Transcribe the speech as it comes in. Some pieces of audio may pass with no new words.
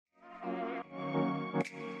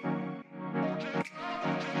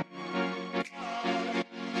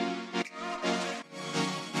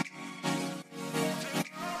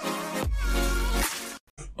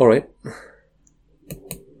Alright.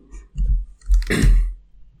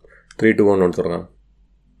 3, 2, 1 തുടങ്ങാം.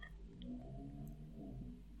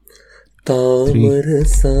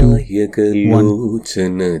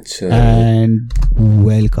 And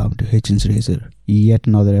welcome to Hitchens Razor, yet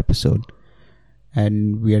another episode.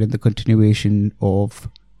 And we are in the continuation of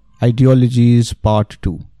Ideologies Part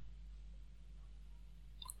 2.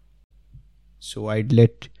 So I'd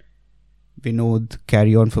let Vinod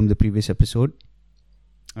carry on from the previous episode,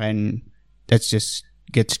 and let's just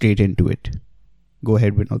get straight into it. Go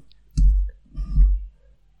ahead, Vinod.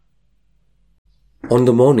 On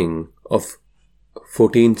the morning of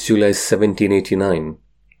 14th July 1789,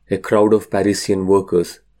 a crowd of Parisian workers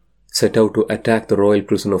set out to attack the royal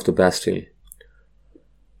prison of the Bastille.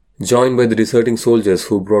 Joined by the deserting soldiers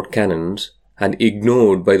who brought cannons and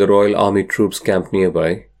ignored by the royal army troops camped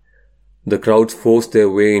nearby, the crowds forced their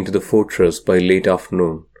way into the fortress by late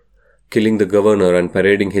afternoon, killing the governor and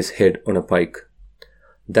parading his head on a pike.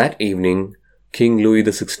 That evening, King Louis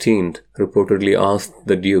XVI reportedly asked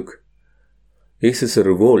the Duke, "Is this a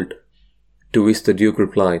revolt?" To which the Duke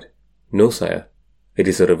replied, "No, sire, it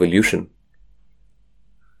is a revolution."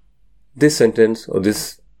 This sentence, or this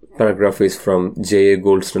paragraph, is from J.A.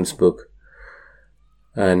 Goldstein's book.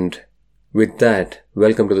 And with that,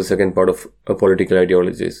 welcome to the second part of Political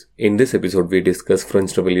Ideologies. In this episode, we discuss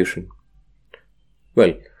French Revolution.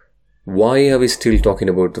 Well, why are we still talking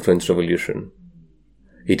about the French Revolution?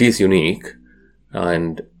 It is unique,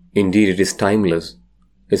 and indeed it is timeless,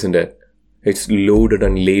 isn't it? It's loaded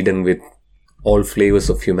and laden with all flavors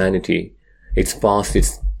of humanity, its past,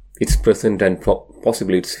 its present, and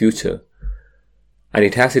possibly its future. And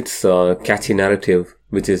it has its catchy narrative,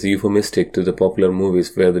 which is euphemistic to the popular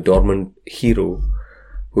movies where the dormant hero,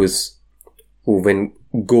 who when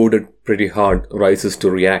goaded pretty hard, rises to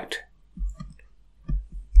react.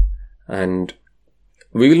 And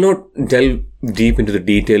we will not delve deep into the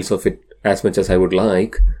details of it as much as I would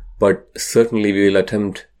like, but certainly we will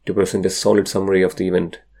attempt to present a solid summary of the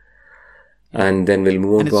event. And then we'll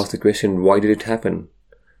move on to ask the question, why did it happen?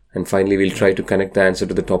 And finally, we'll try to connect the answer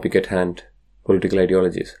to the topic at hand, political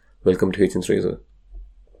ideologies. Welcome to Hitchens Razor.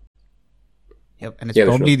 Yep, and it's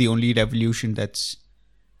probably the only revolution that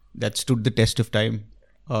stood the test of time.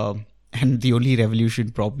 And the only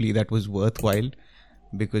revolution probably that was worthwhile,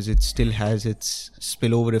 because it still has its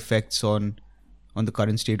spillover effects on the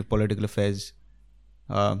current state of political affairs.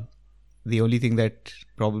 The only thing that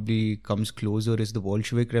probably comes closer is the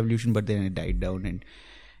Bolshevik Revolution, but then it died down, and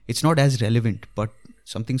it's not as relevant. But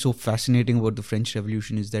something so fascinating about the French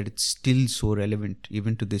Revolution is that it's still so relevant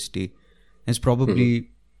even to this day. And it's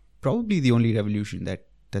probably the only revolution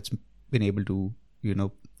that's been able to,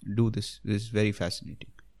 do this. It's very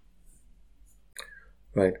fascinating.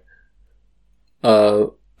 Right.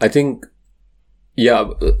 I think,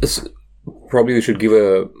 probably we should give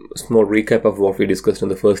a small recap of what we discussed in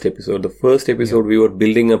the first episode. The first episode, we were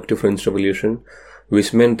building up to French Revolution,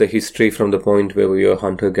 which meant the history from the point where we were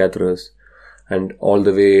hunter-gatherers and all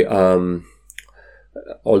the way to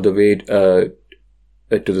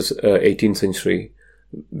the 18th century,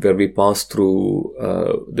 where we passed through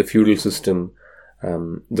the feudal system,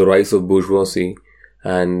 the rise of bourgeoisie,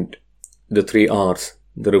 and the 3 R's,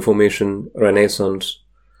 the Reformation, Renaissance,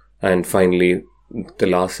 and finally the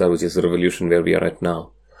last R, which is the revolution where we are at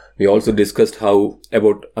now. We also discussed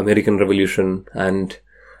about American Revolution and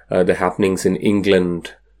the happenings in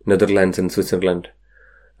England, Netherlands, and Switzerland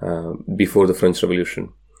before the French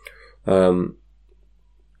Revolution.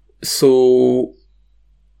 So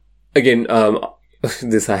again,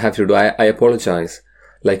 this I have to do. I apologize,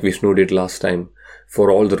 like Vishnu did last time,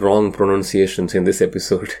 for all the wrong pronunciations in this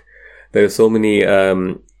episode. There are so many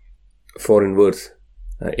foreign words.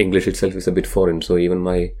 English itself is a bit foreign, so even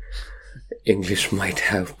my English might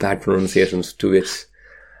have bad pronunciations, to which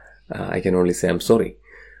I can only say I'm sorry.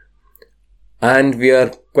 And we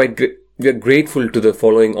are grateful to the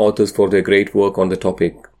following authors for their great work on the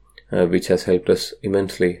topic, which has helped us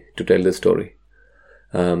immensely to tell this story.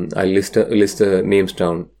 I'll list the names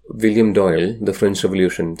down. William Doyle, The French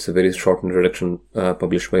Revolution. It's a very short introduction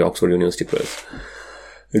published by Oxford University Press.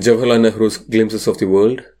 Jawaharlal Nehru's Glimpses of the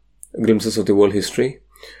World History.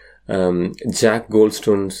 Jack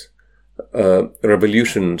Goldstone's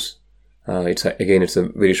Revolutions. It's a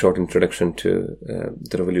very short introduction to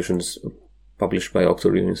the revolutions published by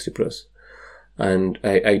Oxford University Press. And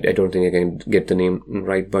I don't think I can get the name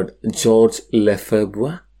right, but George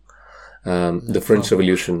Lefebvre, The French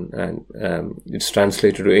Revolution, and it's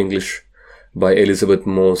translated to English by Elizabeth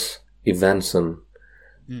Moss Evanson.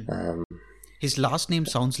 His last name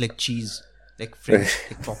sounds like cheese. like French,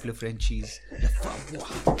 like popular French cheese.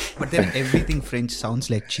 But then everything French sounds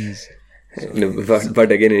like cheese. So, No,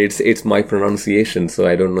 but again, it's my pronunciation, so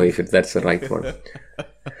I don't know if that's the right one.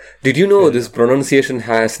 Did you know this pronunciation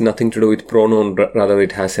has nothing to do with pronoun, rather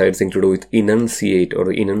it has everything to do with enunciate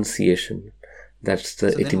or enunciation. That's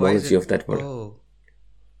the etymology of that word. Oh,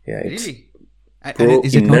 Yeah, it's really? And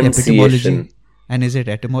is it not pronunciation. etymology? And is it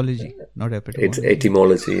etymology, not epistemology? It's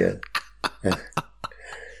etymology, yeah.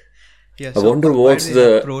 Yeah, I wonder why what's do they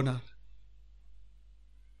have the... pronoun?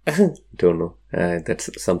 Don't know. That's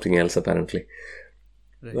something else apparently.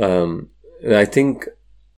 Right. I think...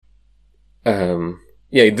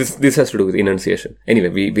 yeah, this has to do with enunciation. Anyway,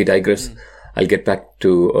 we digress. I'll get back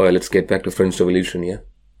to... let's get back to French Revolution, yeah.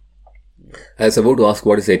 I was about to ask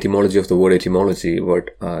what is the etymology of the word etymology,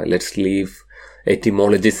 but let's leave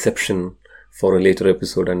etymologyception for a later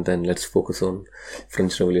episode, and then let's focus on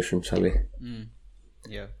French Revolution, shall we?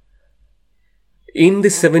 Yeah. In the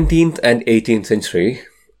 17th and 18th century,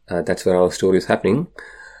 that's where our story is happening,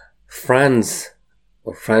 France's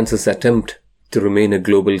attempt to remain a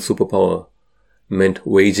global superpower meant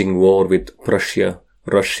waging war with Prussia,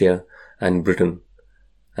 Russia, and Britain.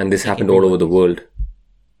 And this happened all over the world.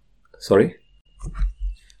 Sorry?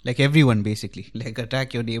 Like everyone, basically. Like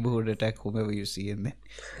attack your neighborhood, attack whomever you see, and then...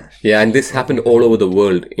 Yeah, and this happened all over the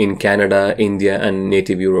world, in Canada, India, and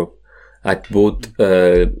native Europe, at both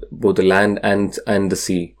the land and the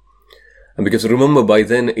sea. And because remember, by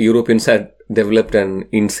then, Europeans had developed an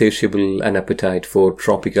insatiable appetite for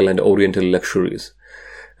tropical and oriental luxuries.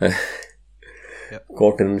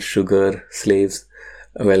 Cotton, sugar, slaves.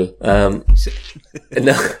 Well, no.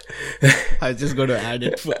 I was just going to add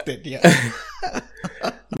it for that, yeah.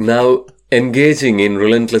 Now, engaging in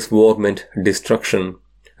relentless war meant destruction,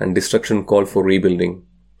 and destruction called for rebuilding.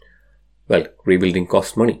 Well, rebuilding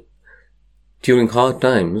cost money. During hard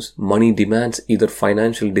times, money demands either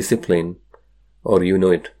financial discipline or,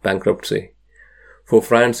 bankruptcy. For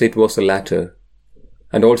France, it was the latter.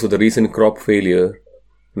 And also the recent crop failure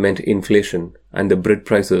meant inflation, and the bread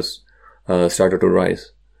prices started to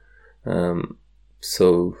rise.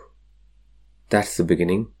 So that's the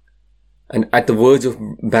beginning. And at the verge of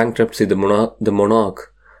bankruptcy, the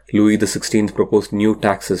monarch Louis XVI proposed new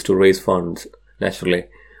taxes to raise funds, naturally.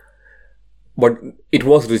 But it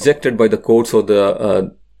was rejected by the courts or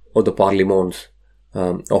the parliaments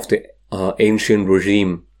of the ancient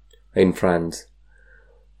regime in France.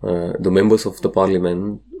 The members of the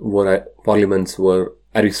parliaments were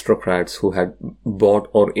aristocrats who had bought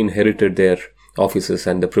or inherited their offices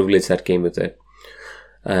and the privilege that came with it.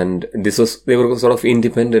 And they were sort of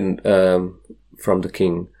independent from the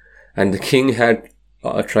king. And the king had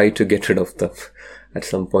tried to get rid of them at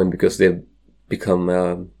some point because they've become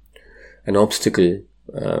an obstacle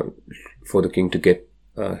for the king to get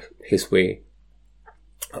his way.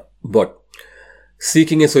 But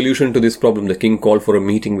seeking a solution to this problem, the king called for a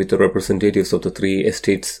meeting with the representatives of the three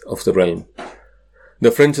estates of the realm.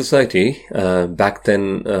 The French society, back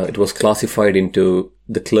then, it was classified into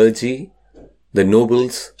the clergy, the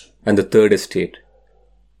nobles, and the third estate.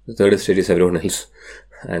 The third estate is everyone else.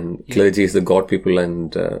 And clergy is the god people,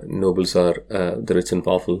 and nobles are the rich and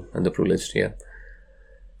powerful and the privileged, yeah.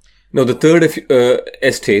 Now, the third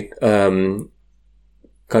estate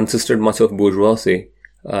consisted much of bourgeoisie.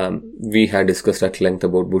 We had discussed at length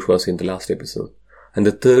about bourgeoisie in the last episode. And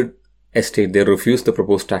the third estate, they refused the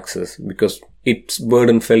proposed taxes because its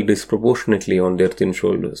burden fell disproportionately on their thin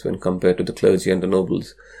shoulders when compared to the clergy and the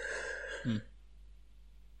nobles.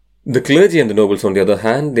 The clergy and the nobles, on the other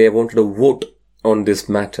hand, they wanted to vote on this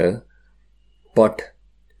matter, but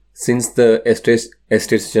since the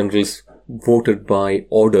estates generals voted by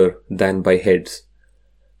order than by heads,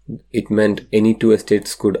 it meant any two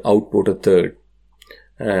estates could outvote a third.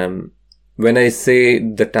 When I say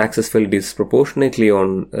the taxes fell disproportionately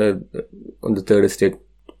on the third estate,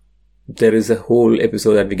 there is a whole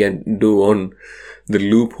episode that we can do on the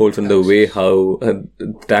loopholes and the way how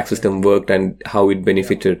the tax system worked and how it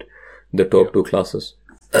benefited the top two classes.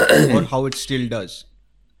 Or how it still does.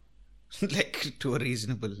 Like to a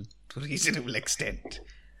reasonable extent.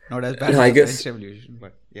 Not as bad as the French Revolution,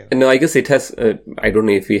 but yeah. No, I guess it has, I don't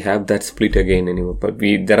know if we have that split again anymore, but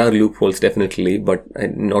there are loopholes definitely, but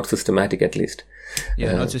not systematic at least.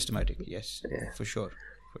 Yeah, not systematic, yes. Yeah. For sure.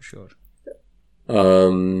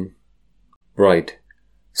 Right.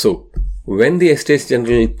 So, when the Estates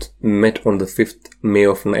General met on the 5th May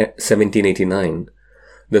of 1789,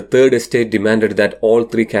 the Third Estate demanded that all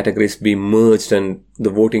three categories be merged and the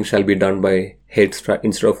voting shall be done by heads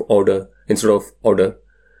instead of order.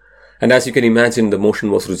 And as you can imagine, the motion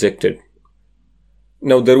was rejected.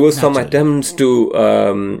 Now, there were some attempts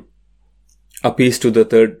to appease to the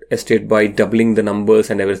third estate by doubling the numbers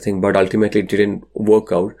and everything, but ultimately it didn't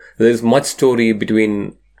work out. There's much story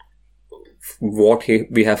between what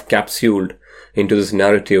we have capsuled into this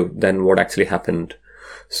narrative than what actually happened.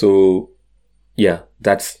 So yeah,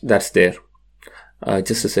 that's there.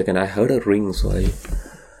 Just a second, I heard a ring, so I'll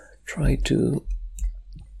try to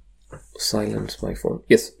silence my phone.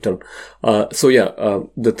 Yes, done.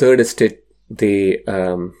 The third estate, they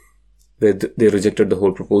rejected the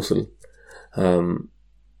whole proposal. The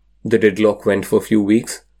deadlock went for a few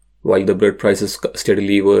weeks while the bread prices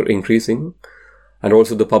steadily were increasing, and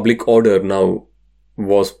also the public order now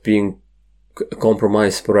was being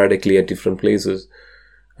compromised sporadically at different places.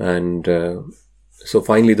 And so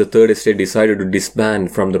finally the third estate decided to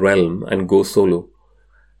disband from the realm and go solo.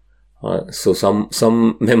 So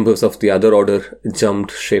some members of the other order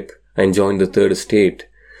jumped ship and joined the third estate,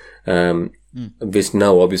 which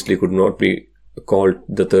now obviously could not be called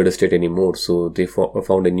the third estate anymore. So they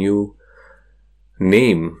found a new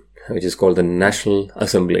name, which is called the National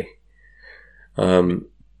Assembly. The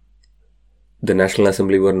National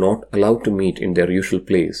Assembly were not allowed to meet in their usual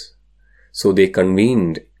place. So they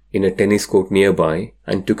convened in a tennis court nearby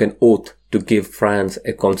and took an oath to give France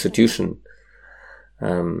a constitution.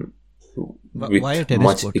 With why a tennis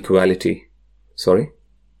much court? Equality. Sorry?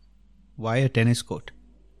 Why a tennis court?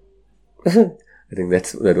 I think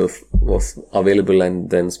that was available and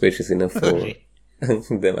then spacious enough for them.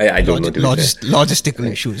 I don't know. Logistical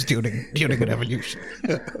issues during a revolution.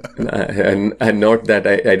 and not that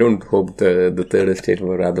I don't hope the third estate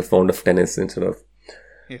were rather fond of tennis instead of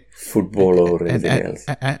football or anything else.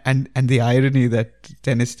 And the irony that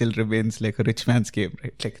tennis still remains like a rich man's game,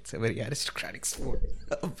 right? Like it's a very aristocratic sport,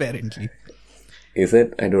 apparently. Is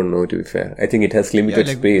it? I don't know, to be fair. I think it has limited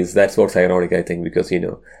space. That's what's ironic, I think, because,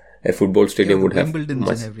 a football stadium would have Wimbledon's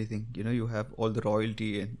much... and everything. You have all the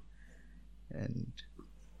royalty and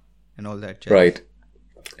all that jazz. Right.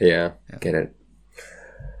 Yeah, get it.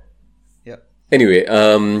 Yeah. Anyway,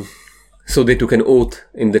 so they took an oath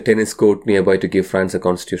in the tennis court nearby to give France a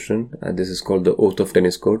constitution. This is called the Oath of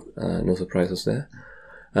Tennis Court. No surprises there.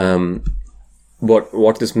 But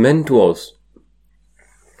what this meant was...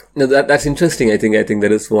 Now that's interesting. I think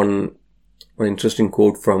there is one interesting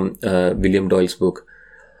quote from William Doyle's book.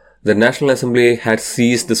 The National Assembly had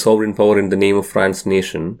seized the sovereign power in the name of France's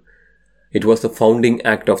nation. It was the founding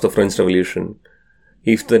act of the French Revolution.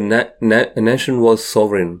 If the nation was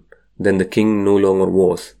sovereign, then the king no longer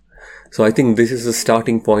was. So I think this is the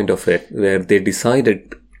starting point of it, where they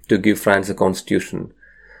decided to give France a constitution.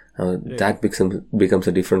 That becomes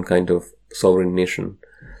a different kind of sovereign nation.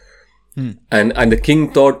 And the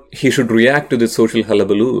king thought he should react to this social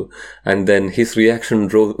hullabaloo, and then his reaction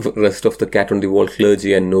drove the rest of the cat-on-the-wall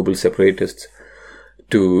clergy and noble separatists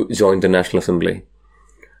to join the National Assembly.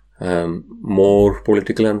 More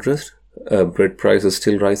political unrest, bread prices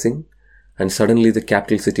still rising, and suddenly the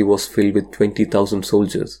capital city was filled with 20,000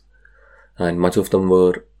 soldiers, and much of them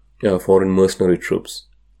were foreign mercenary troops.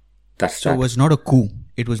 So it was not a coup.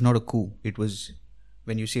 It was not a coup. It was,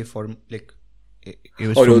 when you say foreign, like... It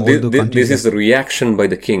was this is the reaction by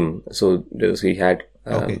the king. So he had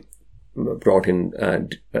brought in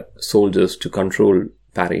soldiers to control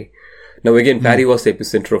Paris. Now again, Paris was the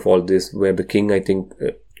epicenter of all this, where the king, I think,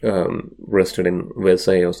 rested in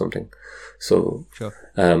Versailles or something. So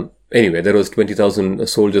anyway, there was 20,000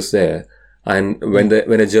 soldiers there, and when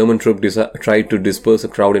a German troop tried to disperse a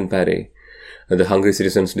crowd in Paris, the hungry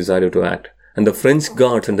citizens decided to act, and the French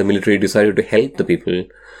guards and the military decided to help the people.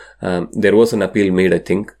 There was an appeal made, I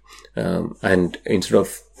think, and instead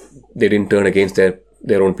of, they didn't turn against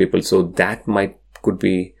their own people, so that could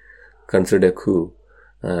be considered a coup.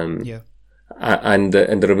 And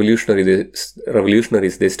the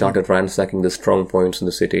revolutionaries, they started ransacking the strong points in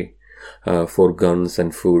the city for guns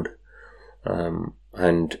and food,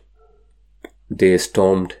 and they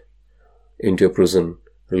stormed into a prison,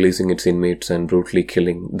 releasing its inmates and brutally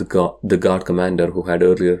killing the guard commander who had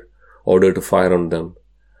earlier ordered to fire on them.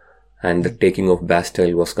 And the taking of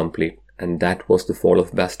Bastille was complete. And that was the fall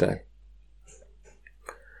of Bastille.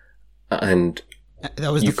 And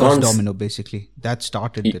that was the first domino, basically. That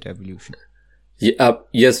started the revolution.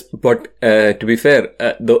 Yes, but to be fair,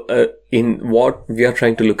 in what we are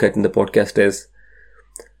trying to look at in the podcast is,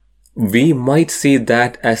 we might see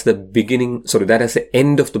that as the beginning, that as the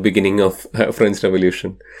end of the beginning of French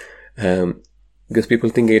Revolution. Because people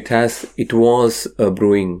think it was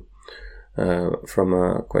brewing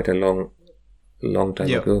from quite a long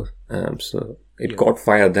time ago. So it caught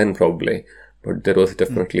fire then probably, but there was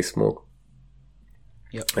definitely smoke.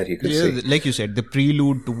 Yeah. That you could see. Like you said, the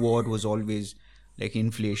prelude to war was always like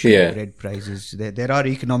inflation, Yeah. bread prices. There are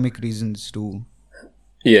economic reasons to.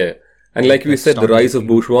 Yeah. And like we that said, the started rise of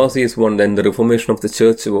appealing. bourgeoisie is one, then the reformation of the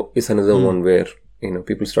church is another one where,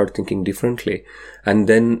 people start thinking differently. And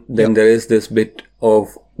then there is this bit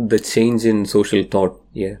of the change in social thought.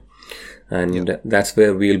 Yeah. And that's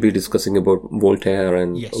where we'll be discussing about Voltaire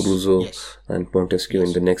and Rousseau and Montesquieu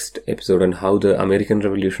in the next episode, and how the American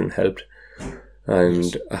Revolution helped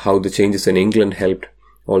and how the changes in England helped,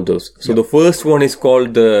 all those. So the first one is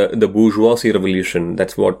called the bourgeoisie revolution.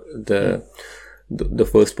 That's what the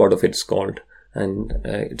first part of it's called, and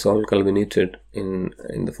it's all culminated in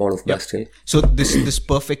the fall of Bastille. So this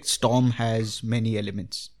perfect storm has many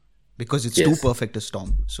elements because it's too perfect a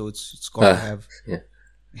storm. So it's got to have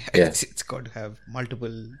it's got to have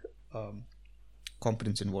multiple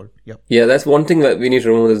components involved. Yeah, that's one thing that we need to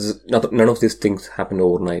remember, is none of these things happened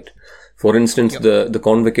overnight. For instance, the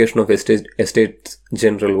convocation of Estates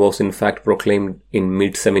General was in fact proclaimed in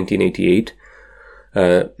mid 1788.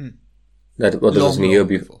 That was a year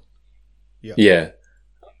before. Yeah.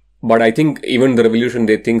 But I think even the revolution,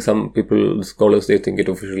 they think, some people, scholars, they think it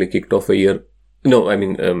officially kicked off a year. No, I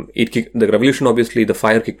mean, the revolution, obviously, the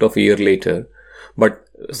fire kicked off a year later. But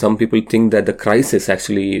some people think that the crisis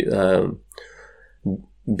actually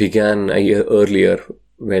began a year earlier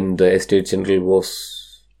when the Estates General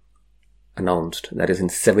was announced. That is, in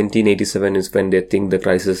 1787 is when they think the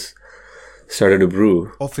crisis started to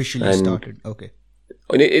brew. Officially started. Okay.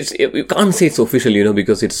 You can't say it's official,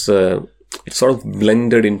 because it's sort of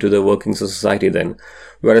blended into the workings of society then.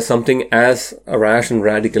 Whereas something as rash and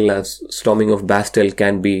radical as storming of Bastille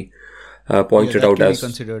can be pointed out as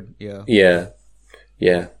considered.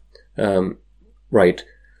 Right.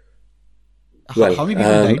 Well, how many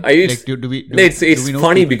people died? It's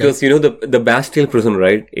funny because the Bastille prison,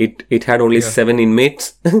 right? It had only 7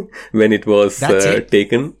 inmates when it was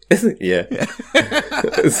taken. Yeah.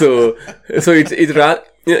 So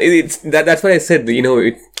it's that's why I said,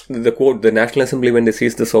 the quote, the National Assembly, when they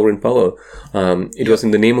seized the sovereign power, it was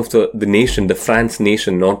in the name of the nation, the France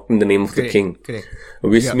nation, not in the name of the king. Correct.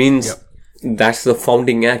 Which means that's the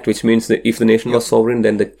founding act, which means that if the nation was sovereign,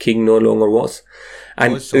 then the king no longer was.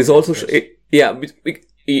 And there's also, the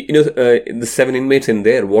 7 inmates in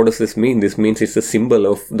there, what does this mean? This means it's a symbol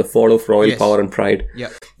of the fall of royal power and pride. Yeah.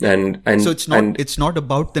 And so it's not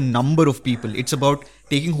about the number of people. It's about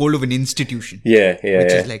taking hold of an institution. Which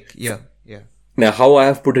is like, Now, how I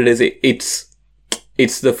have put it is, it's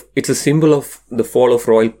a symbol of the fall of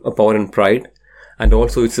royal power and pride, and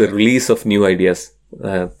also it's a release of new ideas,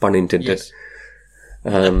 pun intended. Yes.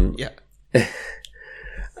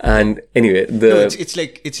 And anyway,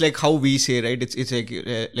 it's like how we say, right? It's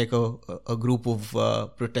like a group of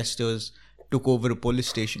protesters took over a police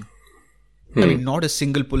station. I mean, not a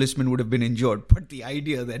single policeman would have been injured, but the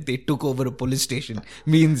idea that they took over a police station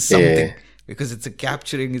means something, because it's a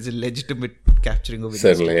legitimate capturing of an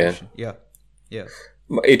institution. Yeah.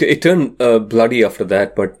 It turned bloody after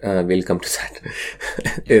that, but we'll come to that.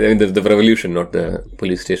 I mean, the revolution, not the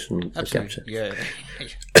police station capture. Yeah.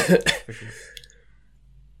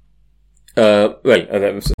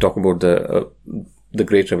 Let's talk about the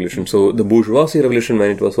Great Revolution. So the bourgeoisie revolution,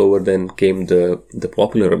 when it was over, then came the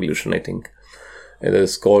popular revolution, I think. It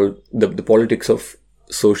is called the politics of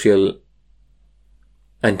social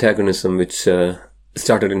antagonism, which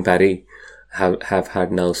started in Paris, have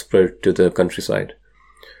had now spread to the countryside.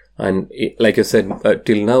 And like I said,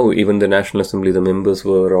 till now, even the National Assembly, the members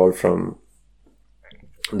were all from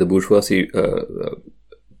the bourgeoisie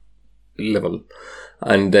level.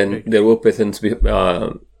 And then there were peasants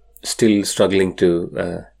still struggling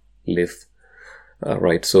to live.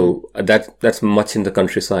 Right. So that's much in the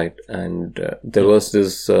countryside. And there was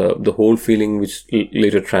this, the whole feeling which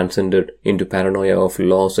later transcended into paranoia of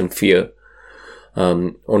loss and fear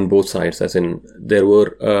on both sides. As in, there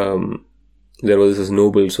were these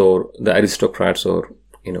nobles or the aristocrats or,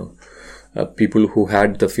 people who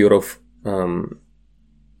had the fear of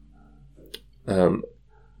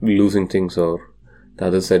losing things, or the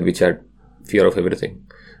other side which had fear of everything.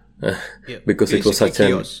 Because it was such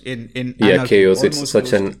chaos in chaos. It's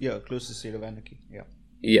such close to state of anarchy.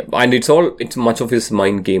 And it's much of his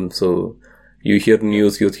mind game. So you hear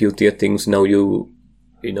news, you hear things. Now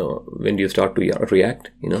when you start to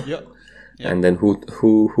react, and then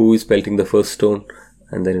who is pelting the first stone,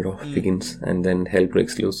 and then it all begins, and then hell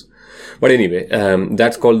breaks loose. But anyway,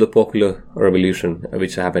 that's called the popular revolution,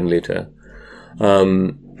 which happened later.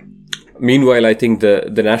 Meanwhile, I think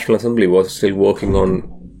the National Assembly was still working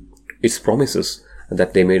on its promises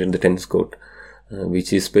that they made in the tennis court.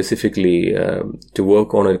 which is specifically to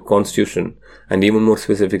work on a constitution, and even more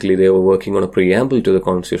specifically, they were working on a preamble to the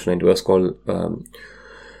constitution, and it was called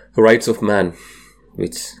Rights of Man,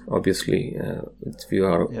 which obviously which we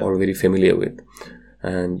are all very familiar with.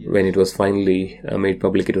 And when it was finally made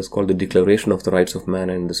public, it was called the Declaration of the Rights of Man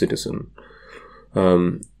and the Citizen.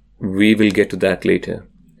 We will get to that later.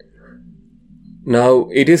 Now,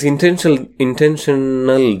 it is intentional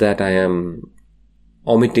that I am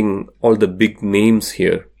omitting all the big names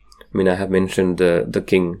here. I mean, I have mentioned the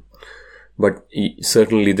king, but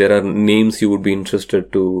certainly there are names you would be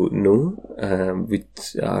interested to know,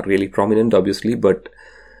 which are really prominent, obviously. But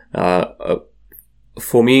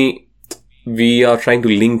for me, we are trying to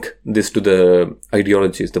link this to the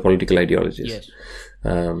ideologies, the political ideologies.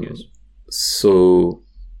 Yes. So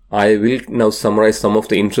I will now summarize some of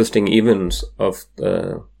the interesting events of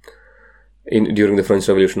during the French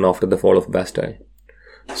Revolution after the fall of Bastille.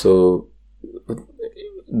 So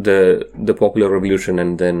the popular revolution,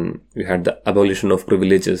 and then we had the abolition of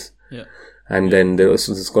privileges, and then there was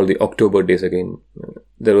this is called the October Days again.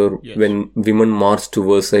 There were when women marched to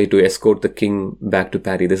Versailles to escort the king back to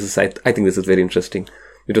Paris. This is I think this is very interesting.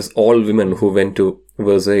 It was all women who went to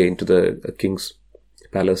Versailles into the king's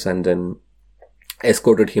palace and then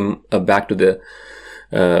escorted him back to the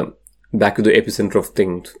epicenter of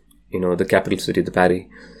things, the capital city, the Paris.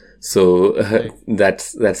 So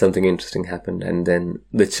that's something interesting happened. And then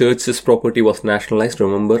the church's property was nationalized.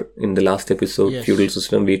 Remember in the last episode, feudal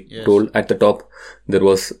system, we told at the top there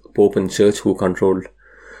was Pope and church who controlled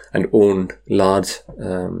and owned large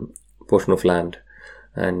portion of land.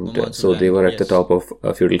 And so they were at the top of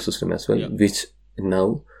a feudal system as well,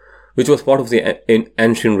 which was part of the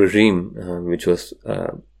ancient regime, which was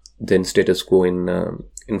then status quo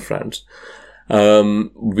in France. So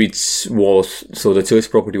the church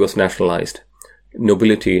property was nationalized,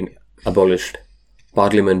 nobility abolished,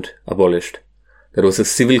 parliament abolished. There was a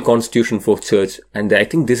civil constitution for church, and I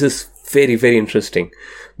think this is very, very interesting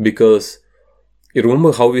because you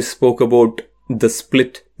remember how we spoke about the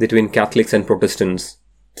split between Catholics and Protestants.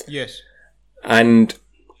 Yes. And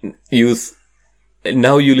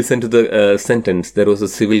now you listen to the sentence, there was a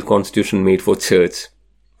civil constitution made for church.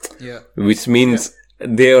 Yeah. Which means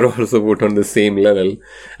they are also put on the same level,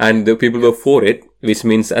 and the people were for it, which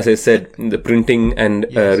means, as I said, the printing and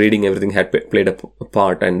reading, everything had played a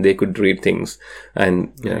part, and they could read things,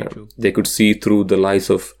 and they could see through the lies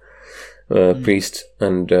of priests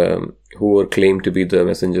and who were claimed to be the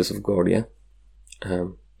messengers of God,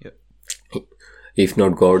 if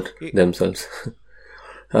not God themselves.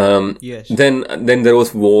 Then there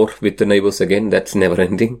was war with the neighbors again. That's never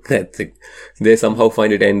ending. They somehow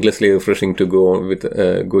find it endlessly refreshing to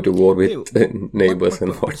go to war with neighbors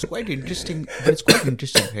and what. It's quite interesting. But it's quite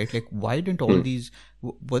interesting, right? Like, why didn't all these?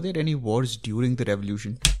 Were there any wars during the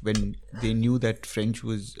revolution when they knew that French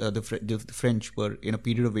was the French were in a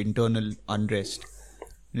period of internal unrest?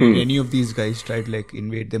 Did any of these guys tried like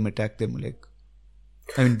invade them, attack them, like?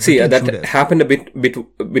 I mean, see, that happened a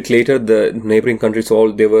bit later. The neighboring countries,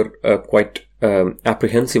 they were quite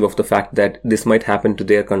apprehensive of the fact that this might happen to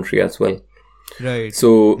their country as well. Right.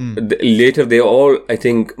 So later, they all, I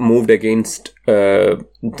think, moved against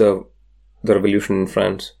the revolution in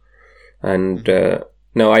France. And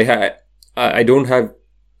now I don't have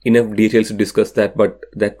enough details to discuss that, but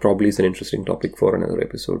that probably is an interesting topic for another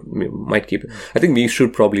episode. We might keep it. I think we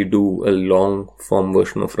should probably do a long form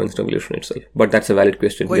version of French Revolution itself. But that's a valid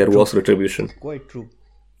question. There was retribution. Quite true.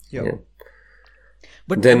 Yeah.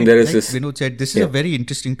 But then there is like this. Vinod said, this is a very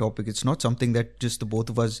interesting topic. It's not something that just the both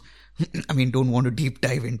of us, don't want to deep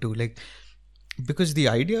dive into. Like, because the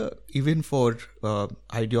idea, even for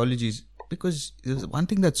ideologies, because there's one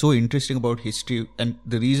thing that's so interesting about history, and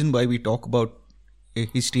the reason why we talk about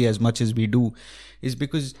history as much as we do is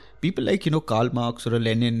because people like Karl Marx or a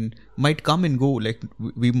Lenin might come and go, like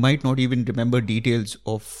we might not even remember details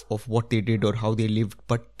of what they did or how they lived,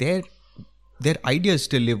 but their ideas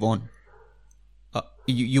still live on.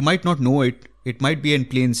 You might not know it might be in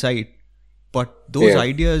plain sight, but those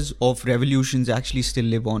ideas of revolutions actually still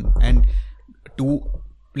live on. And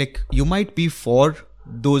you might be for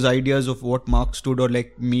those ideas of what Marx stood, or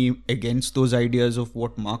like me against those ideas of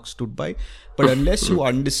what Marx stood by, but unless you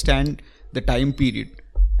understand the time period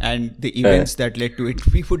and the events that led to it,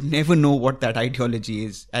 we would never know what that ideology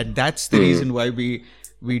is. And that's the reason why we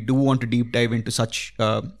do want to deep dive into such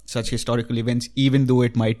historical events, even though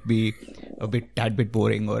it might be a tad bit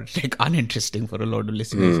boring or like uninteresting for a lot of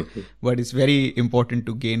listeners. But it's very important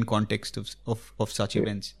to gain context of such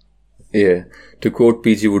events. Yeah. To quote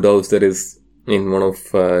P.G. Woodhouse, there is in one of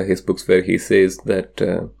his books where he says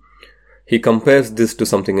that he compares this to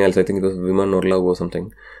something else. I think it was Women or Love or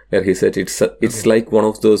something, where he said it's like one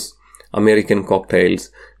of those American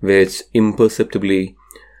cocktails which imperceptibly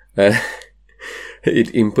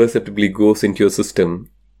it imperceptibly goes into your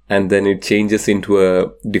system, and then it changes into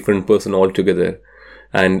a different person altogether,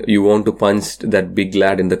 and you want to punch that big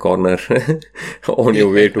lad in the corner on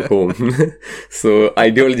your way to home. So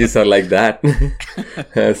ideologies are like that.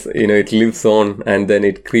 As you know, it lives on and then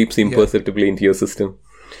it creeps imperceptibly into your system.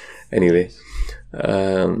 Anyway,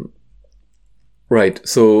 right.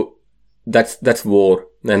 So that's war,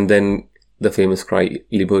 and then the famous cry,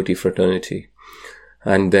 liberty, fraternity,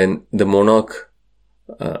 and then the monarch.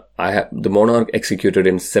 The monarch executed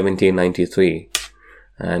in 1793,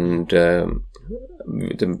 and the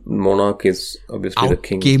monarch is obviously the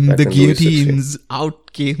king.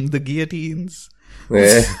 Out came the guillotines.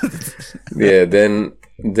 Yeah.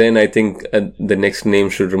 Then I think the next name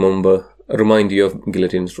should remind you of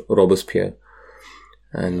guillotines, Robespierre,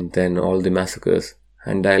 and then all the massacres.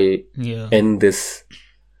 And I'll end this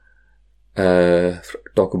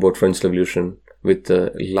talk about French Revolution with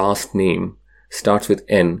the last name. Starts with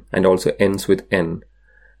N and also ends with N.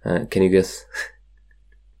 Can you guess?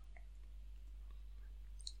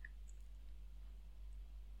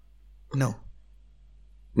 No.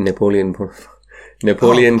 Napoleon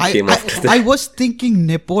came after that. I was thinking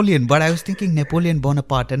Napoleon, but I was thinking Napoleon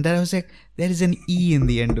Bonaparte, and then I was like, there is an E in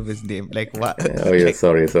the end of his name. Like what? Oh yeah,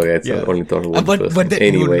 sorry. I only thought of one person. But then,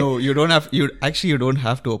 anyway, you don't have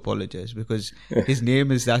to apologize, because his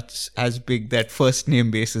name is as big that first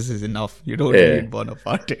name basis is enough. You don't need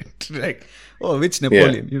Bonaparte. Like, which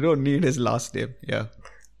Napoleon? You don't need his last name. Yeah.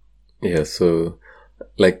 Yeah. So,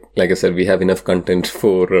 like I said, we have enough content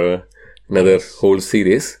for another whole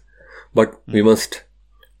series. But we must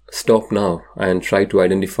stop now and try to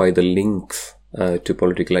identify the links to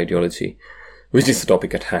political ideology, which is the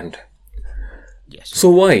topic at hand. Yes. So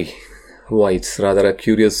why? Why? It's rather a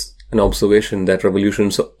curious observation that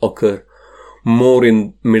revolutions occur more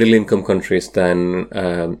in middle-income countries than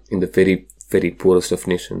in the very, very poorest of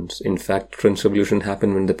nations. In fact, French Revolution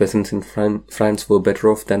happened when the peasants in France were better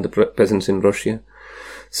off than the peasants in Russia.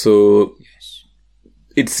 So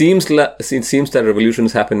it seems that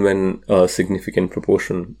revolutions happen when a significant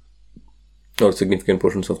proportion or significant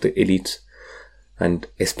portions of the elites, and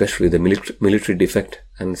especially the military, defect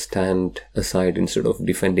and stand aside instead of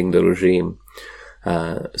defending the regime.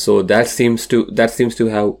 So that seems to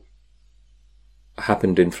have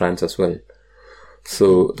happened in France as well.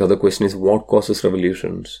 So the other question is, what causes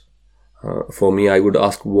revolutions? For me, I would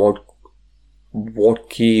ask what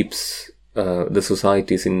keeps the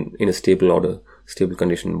societies in a stable order, stable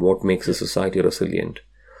condition. What makes a society resilient?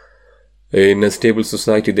 In a stable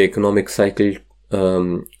society, the economic cycle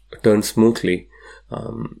turns smoothly.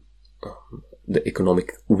 The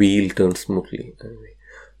economic wheel turns smoothly.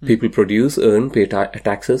 People produce, earn, pay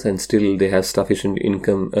taxes, and still they have sufficient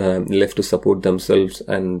income left to support themselves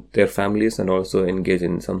and their families, and also engage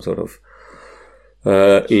in some sort of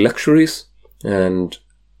luxuries. And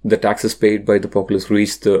the taxes paid by the populace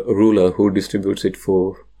reach the ruler, who distributes it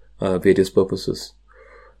for various purposes.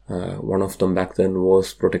 One of them back then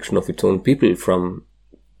was protection of its own people from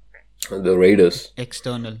the raiders,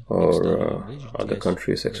 external other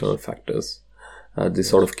countries' external factors. This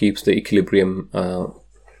sort of keeps the equilibrium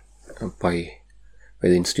by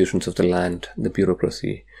the institutions of the land, the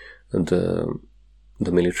bureaucracy, the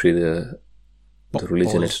military, the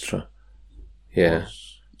religion, etc. Yeah.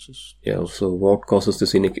 Yeah. So what causes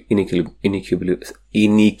this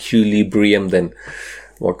inequilibrium then?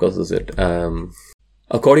 What causes it?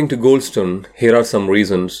 According to Goldstone, here are some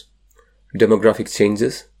reasons: demographic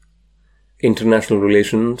changes, international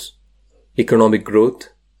relations, economic growth,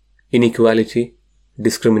 inequality,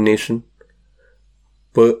 discrimination,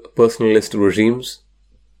 personalist regimes.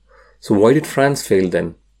 So why did France fail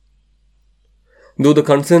then? Though the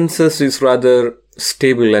consensus is rather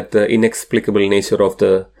stable at the inexplicable nature of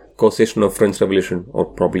the causation of French Revolution, or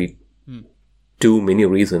probably too many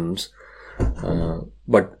reasons,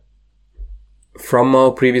 but from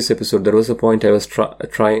our previous episode, there was a point I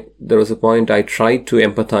tried to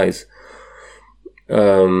empathize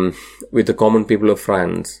with the common people of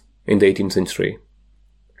France in the 18th century.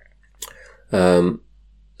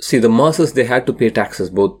 See, the masses, they had to pay taxes,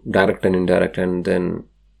 both direct and indirect, and then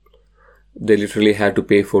they literally had to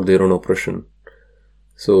pay for their own oppression.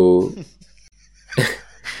 So,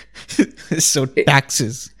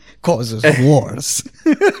 taxes causes wars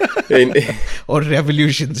or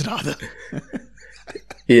revolutions, rather.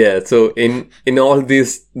 Yeah, so in all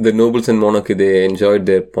these, the nobles and monarchy, they enjoyed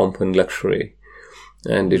their pomp and luxury,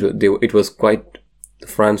 and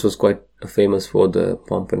France was quite famous for the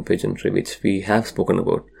pomp and pageantry, which we have spoken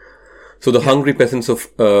about. So the hungry peasants of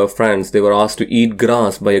France, they were asked to eat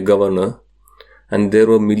grass by a governor, and there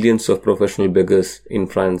were millions of professional beggars in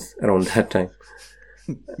France around that time.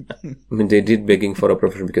 I mean, they did begging for a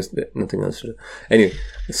profession because nothing else to do. Anyway,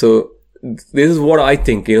 so this is what I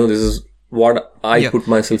think, this is what I put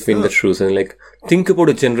myself in the shoes, and like, think about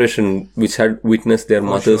a generation which had witnessed their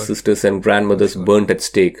mothers, sisters and grandmothers burnt at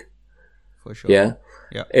stake. For sure. Yeah.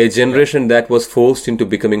 A generation that was forced into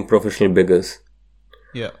becoming professional beggars.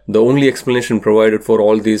 Yeah. The only explanation provided for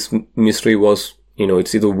all this mystery was,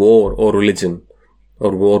 it's either war or religion,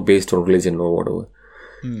 or war based on religion or whatever.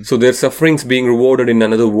 So their sufferings being rewarded in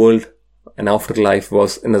another world and afterlife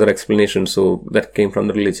was another explanation. So that came from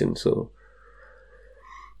the religion. So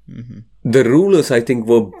the rulers, I think,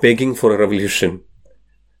 were begging for a revolution.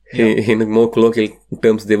 In more colloquial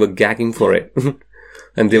terms, they were gagging for it.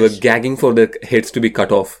 And they were gagging for their heads to be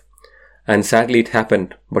cut off. And sadly it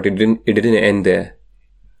happened, but it didn't end there.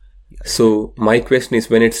 So my question is,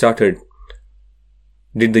 when it started,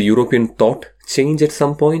 did the European thought change at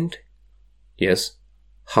some point? Yes.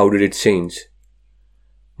 How did it change?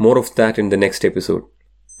 More of that in the next episode.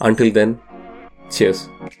 Until then, cheers.